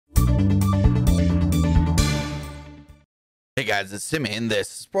As it's Simon,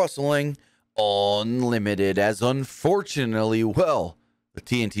 this is Wrestling Unlimited, as unfortunately, well, the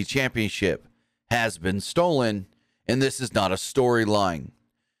TNT Championship has been stolen, and this is not a storyline.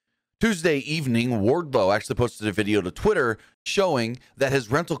 Tuesday evening, Wardlow actually posted a video to Twitter showing that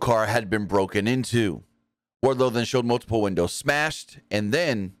his rental car had been broken into. Wardlow then showed multiple windows smashed, and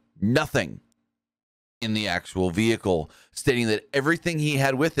then nothing in the actual vehicle, stating that everything he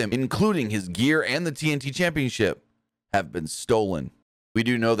had with him, including his gear and the TNT Championship, have been stolen. We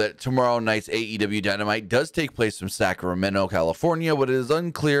do know that tomorrow night's AEW Dynamite does take place from Sacramento, California, but it is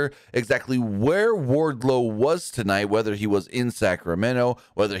unclear exactly where Wardlow was tonight, whether he was in Sacramento,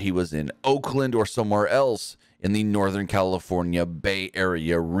 whether he was in Oakland, or somewhere else in the Northern California Bay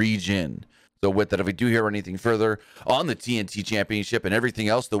Area region. So with that, if we do hear anything further on the TNT Championship and everything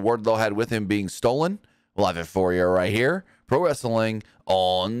else that Wardlow had with him being stolen, we'll have it for you right here. Pro Wrestling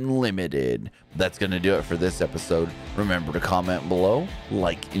Unlimited. That's going to do it for this episode. Remember to comment below,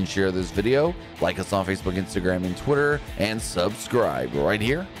 like and share this video, like us on Facebook, Instagram, and Twitter, and subscribe right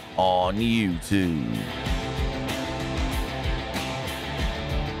here on YouTube.